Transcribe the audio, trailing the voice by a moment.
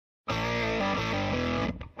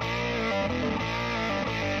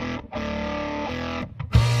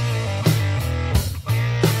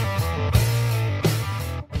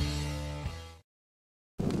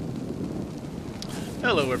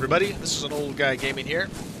Hello everybody, this is an old guy gaming here,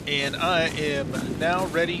 and I am now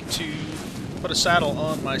ready to put a saddle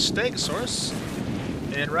on my Stegosaurus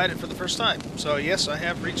and ride it for the first time. So yes, I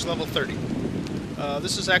have reached level 30.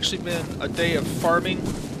 This has actually been a day of farming.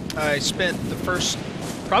 I spent the first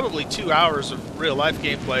probably 2 hours of real-life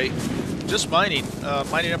gameplay just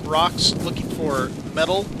mining up rocks, looking for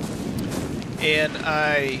metal, and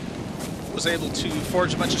I was able to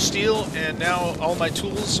forge a bunch of steel, and now all my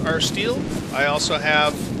tools are steel. I also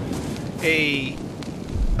have a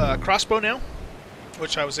crossbow now,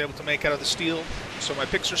 which I was able to make out of the steel. So my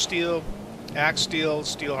picks are steel, axe steel,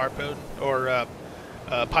 steel harpoon, or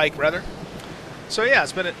pike rather. So yeah,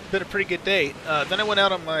 it's been a pretty good day. Then I went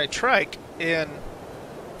out on my trike and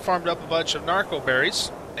farmed up a bunch of narco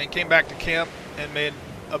berries, and came back to camp and made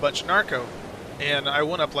a bunch of narco. And I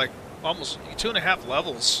went up like almost 2.5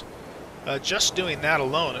 levels. Just doing that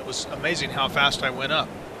alone. It was amazing how fast I went up.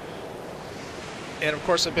 And of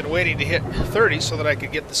course I've been waiting to hit 30 so that I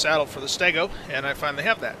could get the saddle for the Stego, and I finally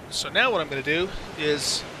have that. So now what I'm going to do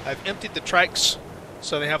is I've emptied the trikes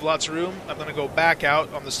so they have lots of room. I'm going to go back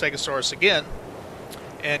out on the Stegosaurus again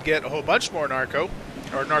and get a whole bunch more narco,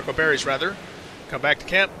 or narco berries rather, come back to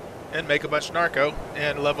camp and make a bunch of narco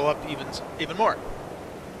and level up even more.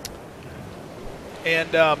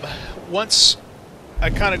 And once I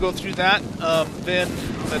kind of go through that, then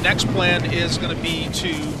the next plan is going to be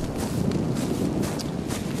to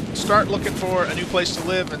start looking for a new place to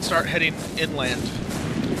live and start heading inland.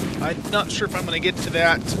 I'm not sure if I'm going to get to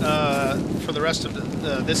that for the rest of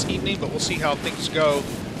this evening, but we'll see how things go.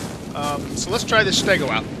 So let's try this Stego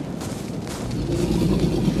out.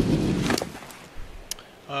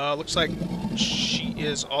 Looks like she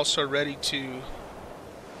is also ready to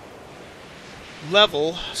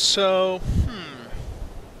level, so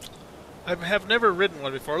I have never ridden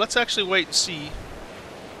one before. Let's actually wait and see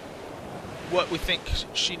what we think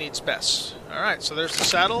she needs best. Alright, so there's the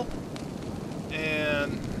saddle.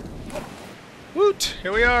 And woot!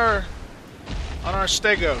 Here we are on our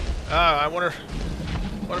Stego. I wonder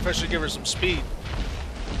if I should give her some speed.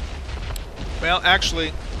 Well,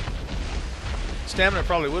 actually, stamina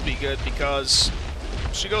probably would be good because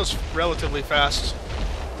she goes relatively fast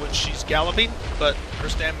when she's galloping, but her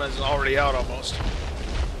stamina is already out almost.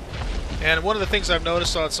 And one of the things I've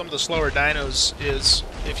noticed on some of the slower dinos is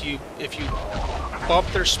if you bump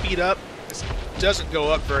their speed up, it doesn't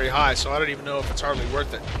go up very high, so I don't even know if it's hardly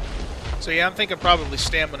worth it. So yeah, I'm thinking probably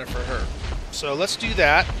stamina for her. So let's do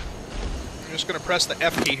that. I'm just going to press the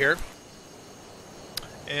F key here.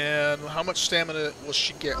 And how much stamina will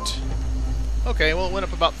she get? Okay, well it went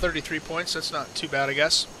up about 33 points. That's not too bad, I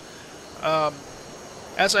guess.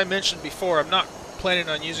 As I mentioned before, I'm not planning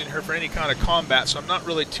on using her for any kind of combat, so I'm not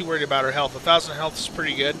really too worried about her health. 1,000 health is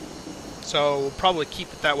pretty good, so we'll probably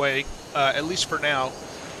keep it that way, at least for now.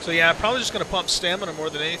 So yeah, I'm probably just going to pump stamina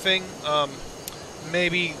more than anything.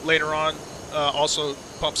 Maybe later on also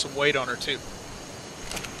pump some weight on her too.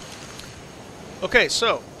 Okay,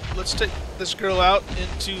 so let's take this girl out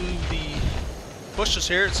into the bushes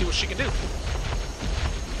here and see what she can do.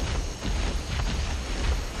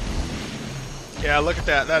 Yeah, look at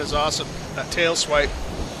that. That is awesome. That tail swipe.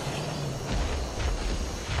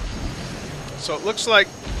 So it looks like,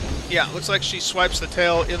 yeah, it looks like she swipes the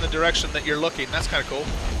tail in the direction that you're looking. That's kind of cool.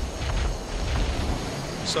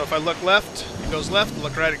 So if I look left, it goes left.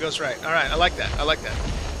 Look right, it goes right. All right, I like that. I like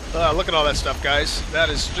that. Look at all that stuff, guys. That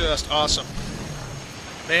is just awesome.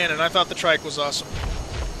 Man, and I thought the trike was awesome.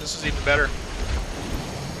 This is even better.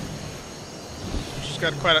 She's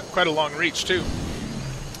got quite a long reach too.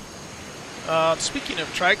 Speaking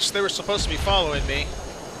of trikes, they were supposed to be following me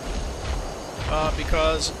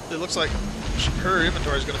because it looks like her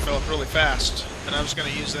inventory is going to fill up really fast, and I was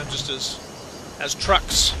going to use them just as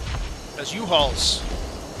trucks, as U-Hauls.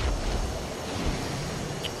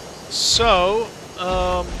 So,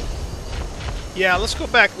 yeah, let's go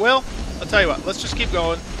back. Well, I'll tell you what, let's just keep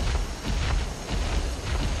going.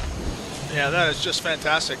 Yeah, that is just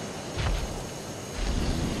fantastic.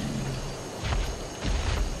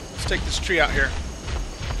 Take this tree out here.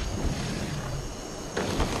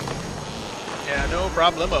 Yeah, no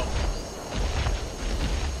problemo.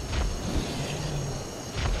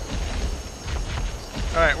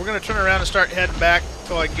 Alright, we're going to turn around and start heading back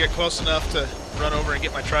until I can get close enough to run over and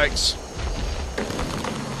get my trikes.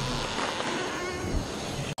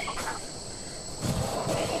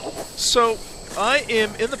 So, I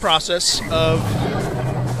am in the process of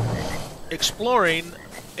exploring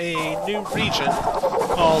a new region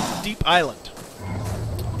called Deep Island,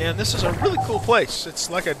 and this is a really cool place. It's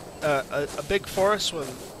like a big forest with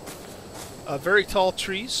very tall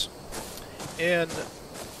trees, and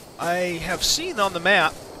I have seen on the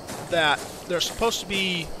map that there's supposed to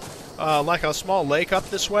be like a small lake up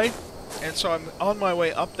this way, and so I'm on my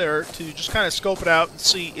way up there to just kind of scope it out and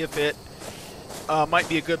see if it might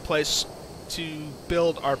be a good place to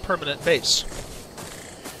build our permanent base.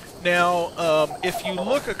 Now, if you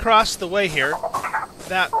look across the way here,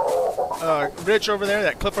 that ridge over there,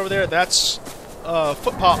 that cliff over there, that's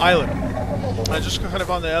Footpaw Island. Just kind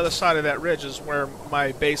of on the other side of that ridge is where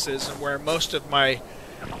my base is and where most of my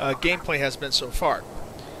gameplay has been so far.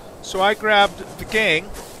 So I grabbed the gang,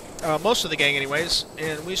 most of the gang anyways,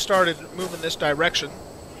 and we started moving this direction,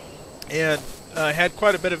 and had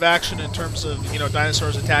quite a bit of action in terms of, you know,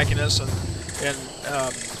 dinosaurs attacking us and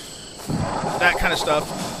that kind of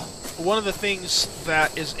stuff. One of the things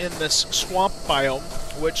that is in this swamp biome,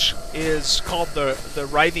 which is called the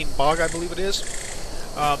writhing bog, I believe it is,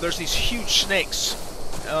 there's these huge snakes.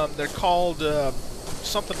 They're called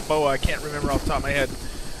something boa, I can't remember off the top of my head.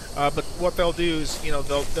 But what they'll do is, you know,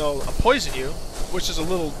 they'll poison you, which is a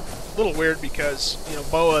little weird because, you know,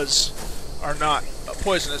 boas are not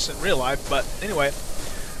poisonous in real life. But anyway,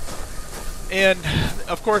 and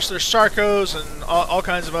of course there's sarcos and all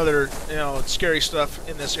kinds of other, you know, scary stuff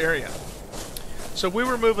in this area. So we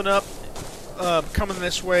were moving up, coming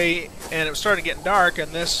this way, and it was starting getting dark,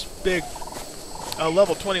 and this big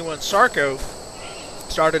level 21 sarco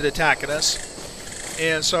started attacking us.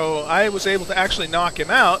 And so I was able to actually knock him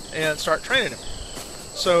out and start training him.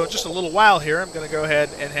 So just a little while here, I'm going to go ahead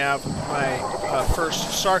and have my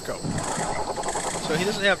first sarco. So he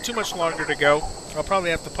doesn't have too much longer to go. I'll probably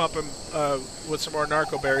have to pump him with some more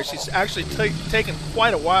narco berries. He's actually taken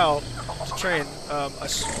quite a while to train.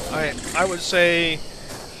 I would say,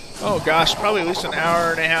 oh gosh, probably at least an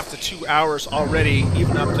hour and a half to 2 hours already,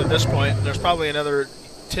 even up to this point. There's probably another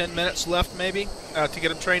 10 minutes left maybe to get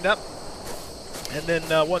him trained up. And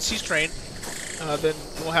then once he's trained, then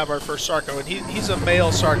we'll have our first sarco. And he's a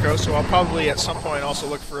male sarco, so I'll probably at some point also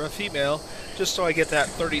look for a female, just so I get that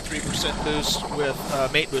 33% boost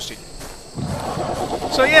with mate boosting.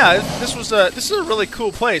 So yeah, this is a really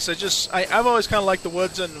cool place. I've always kind of liked the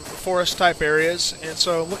woods and forest type areas, and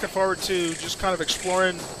so I'm looking forward to just kind of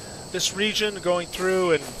exploring this region, going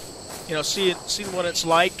through and, you know, seeing what it's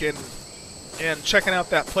like and checking out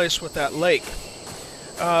that place with that lake.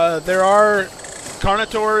 There are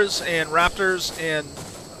carnivores and raptors, and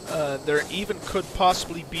there even could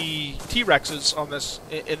possibly be T-Rexes on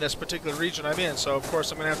in this particular region I'm in, so of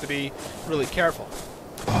course I'm going to have to be really careful.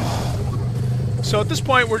 So at this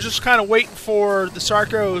point we're just kind of waiting for the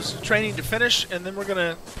sarco's training to finish, and then we're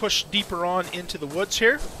going to push deeper on into the woods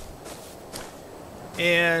here.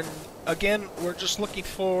 And again, we're just looking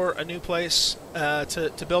for a new place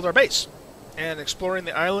to build our base, and exploring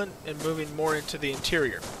the island and moving more into the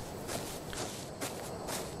interior.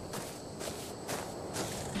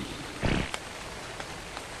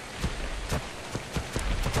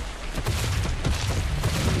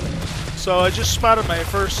 So I just spotted my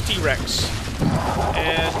first T-Rex,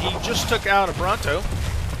 and he just took out a Bronto.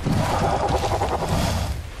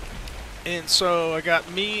 And so I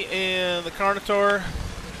got me and the Carnotaur,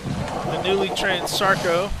 the newly trained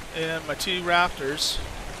Sarco, and my two Raptors.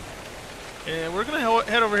 And we're going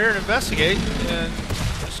to head over here and investigate and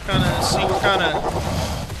just kind of see what kind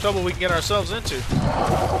of trouble we can get ourselves into.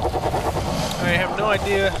 I have no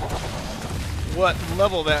idea what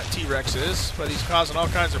level that T-Rex is, but he's causing all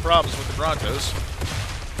kinds of problems with the Brontos.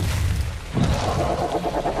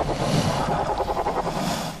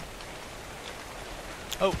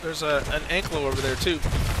 Oh, there's an Anklo over there too.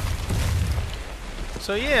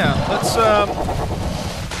 So yeah, let's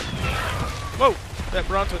whoa, that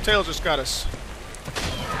Bronto tail just got us.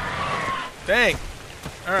 Dang.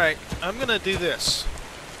 Alright, I'm gonna do this.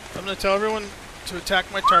 I'm gonna tell everyone to attack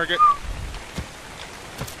my target,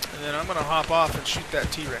 and then I'm gonna hop off and shoot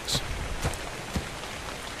that T-Rex.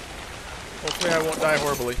 Hopefully I won't die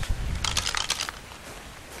horribly.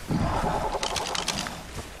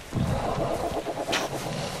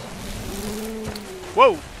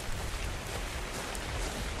 Whoa!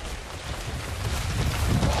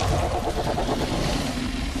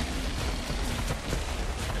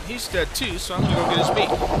 And he's dead too, so I'm gonna go get his meat.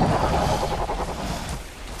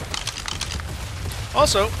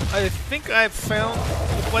 Also, I think I've found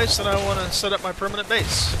the place that I want to set up my permanent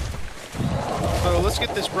base. So let's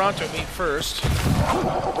get this Bronto meat first.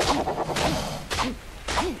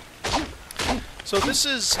 So this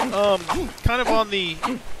is kind of on the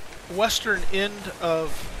western end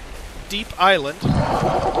of Deep Island.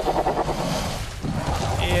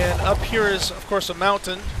 And up here is, of course, a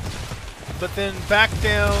mountain. But then back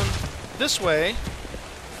down this way,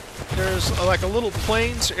 there's like a little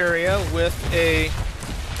plains area with a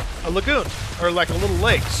a lagoon, or like a little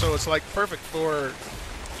lake, so it's like perfect for,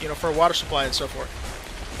 you know, for a water supply and so forth.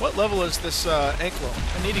 What level is this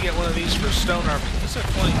Anklo? I need to get one of these for stone armor. He's at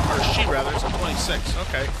 20, or she rather, is at 26.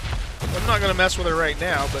 Okay. I'm not going to mess with her right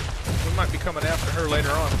now, but we might be coming after her later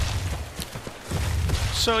on.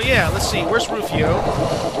 So yeah, let's see. Where's Rufio?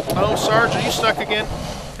 Oh, Sarge, are you stuck again?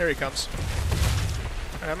 Here he comes.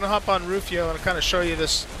 All right, I'm going to hop on Rufio and kind of show you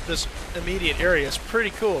this immediate area. It's pretty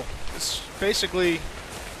cool. It's basically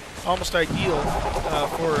almost ideal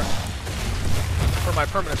for my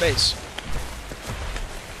permanent base.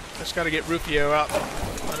 Just got to get Rufio out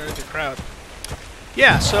underneath the crowd.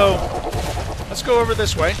 Yeah, so let's go over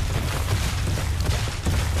this way.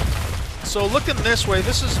 So looking this way,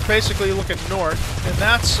 this is basically looking north, and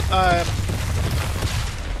that's I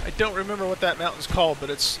don't remember what that mountain's called, but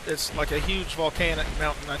it's like a huge volcanic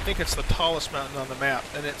mountain. I think it's the tallest mountain on the map,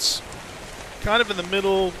 and it's kind of in the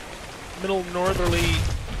middle northerly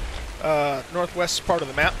northwest part of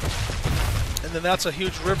the map. And then that's a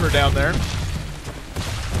huge river down there.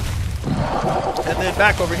 And then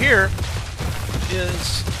back over here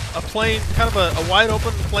is a plain, kind of a wide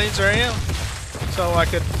open plains area. So I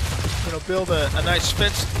could, you know, build a nice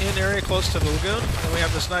fenced-in area close to the lagoon, and we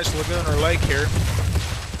have this nice lagoon or lake here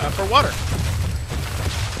for water.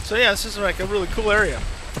 So yeah, this is like a really cool area.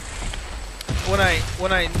 When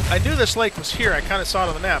I knew this lake was here, I kind of saw it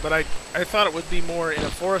on the map, but I thought it would be more in a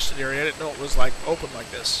forested area. I didn't know it was like open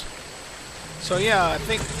like this. So yeah, I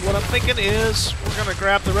think what I'm thinking is we're gonna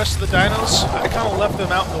grab the rest of the dinos. I kind of left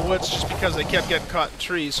them out in the woods just because they kept getting caught in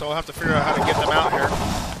trees, so I'll have to figure out how to get them out here.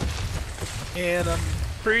 And I'm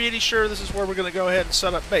pretty sure this is where we're going to go ahead and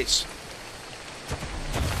set up base.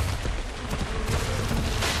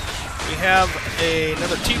 We have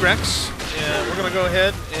another T-Rex, and we're going to go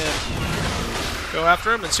ahead and go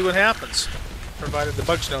after him and see what happens, provided the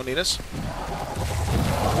bugs don't eat us.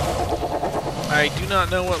 I do not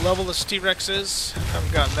know what level this T-Rex is.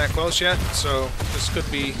 Haven't gotten that close yet, so this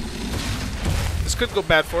could go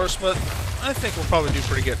bad for us, but I think we'll probably do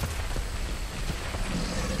pretty good.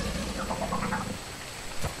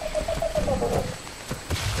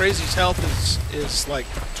 Crazy's health is like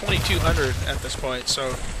 2,200 at this point,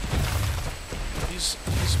 so he's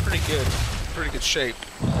pretty good shape.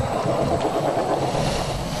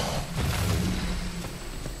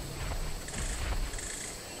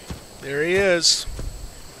 There he is.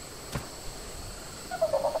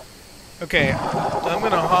 Okay, I'm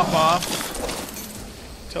gonna hop off,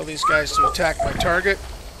 tell these guys to attack my target,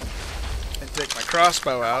 and take my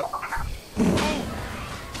crossbow out.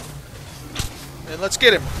 And let's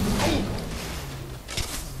get him.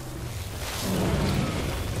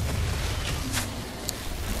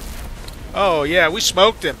 Oh yeah, we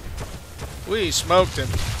smoked him. We smoked him.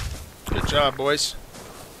 Good job, boys.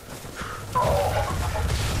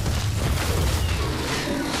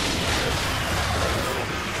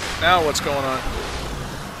 Now what's going on?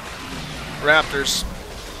 Raptors.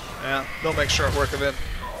 Yeah, they'll make short work of him.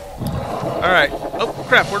 Alright. Oh,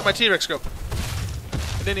 crap, where'd my T-Rex go?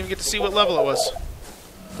 I didn't even get to see what level it was.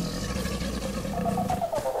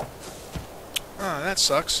 Ah, that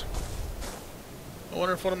sucks. I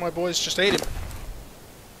wonder if one of my boys just ate him.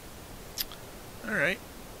 Alright.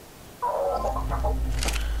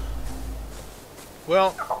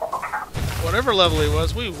 Well, whatever level he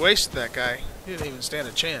was, we wasted that guy. He didn't even stand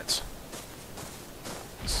a chance.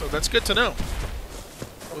 So that's good to know.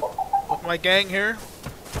 With my gang here,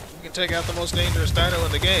 we can take out the most dangerous dino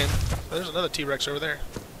in the game. There's another T-Rex over there.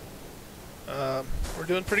 We're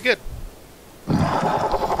doing pretty good.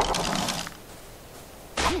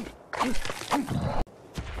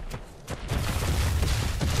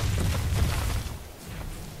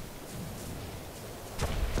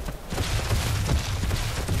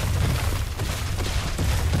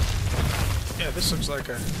 Yeah, this looks like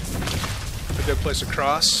a good place to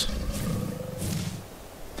cross.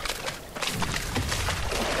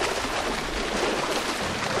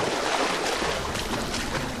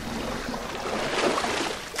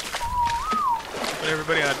 Put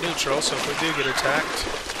everybody on neutral, so if we do get attacked.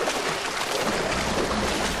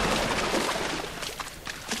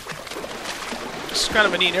 This is kind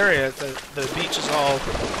of a neat area. The beach is all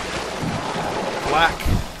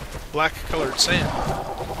black colored sand.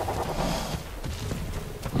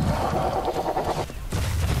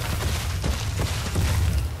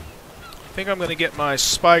 I think I'm going to get my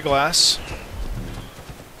spyglass.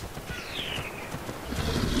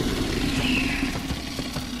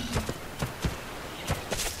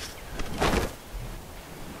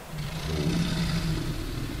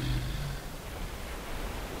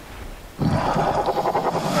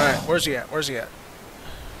 Alright, where's he at? Where's he at?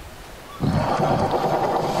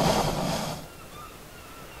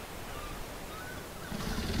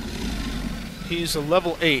 He's a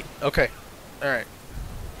level 8. Okay. Alright.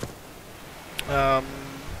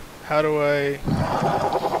 How do I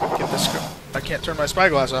get this go? I can't turn my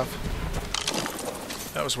spyglass off.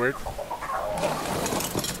 That was weird.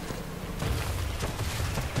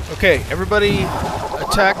 Okay, everybody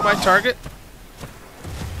attack my target.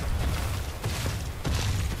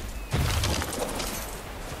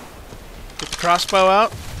 Get the crossbow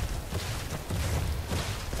out.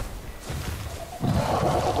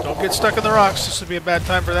 Don't get stuck in the rocks. This would be a bad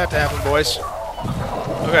time for that to happen, boys.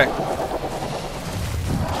 Okay.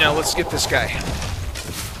 Now let's get this guy.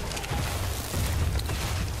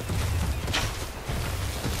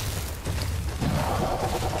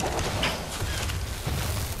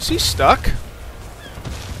 Is he stuck?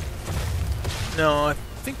 No, I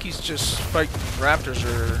think he's just fighting raptors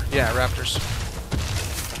or... yeah, raptors.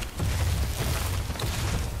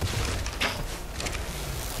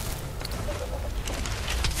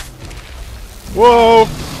 Whoa!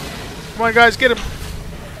 Come on, guys, get him!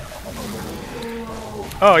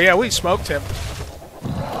 Oh, yeah, we smoked him.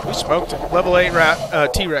 We smoked him. Level 8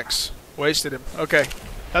 T-Rex. Wasted him. Okay.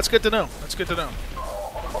 That's good to know. That's good to know.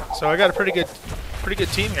 So I got a pretty good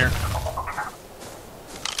team here.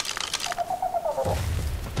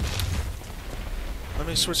 Let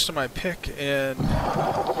me switch to my pick and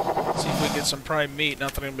see if we can get some prime meat.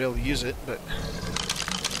 Not that I'm going to be able to use it, but...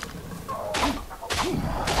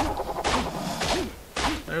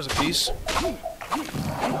 there's a piece.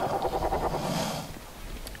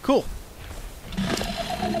 Cool.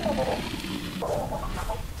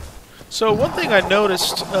 So one thing I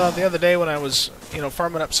noticed the other day when I was,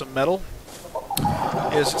 farming up some metal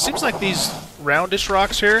is it seems like these roundish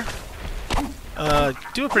rocks here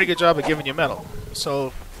do a pretty good job of giving you metal.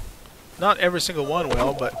 So not every single one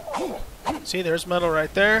will, but see, there's metal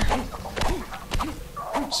right there.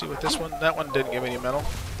 See what this one? That one didn't give any metal.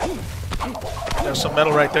 There's some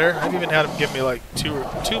metal right there. I've even had them give me like two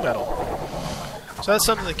metal. So that's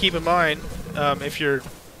something to keep in mind if you're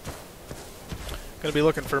going to be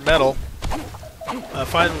looking for metal.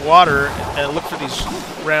 Find water and look for these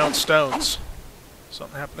round stones.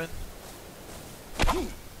 Something happening?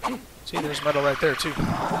 See, there's metal right there too.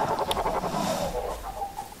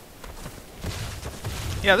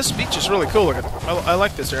 Yeah, this beach is really cool looking. I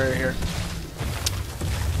like this area here.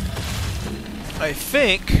 I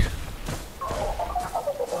think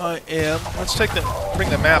I am... let's bring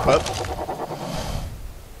the map up.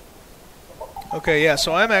 Okay, yeah,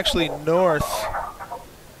 so I'm actually on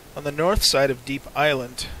the north side of Deep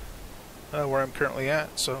Island, where I'm currently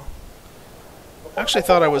at, so... I actually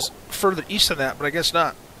thought I was further east than that, but I guess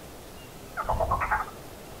not.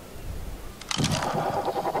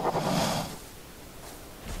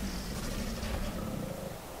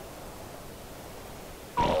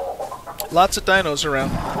 Lots of dinos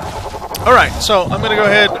around. Alright, so I'm going to go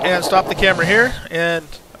ahead and stop the camera here, and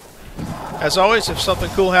as always, if something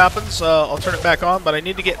cool happens, I'll turn it back on, but I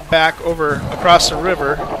need to get back over across the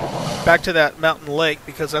river, back to that mountain lake,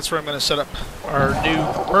 because that's where I'm going to set up our new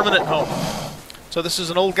permanent home. So this is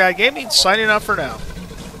an Old Guy Gaming, signing off for now.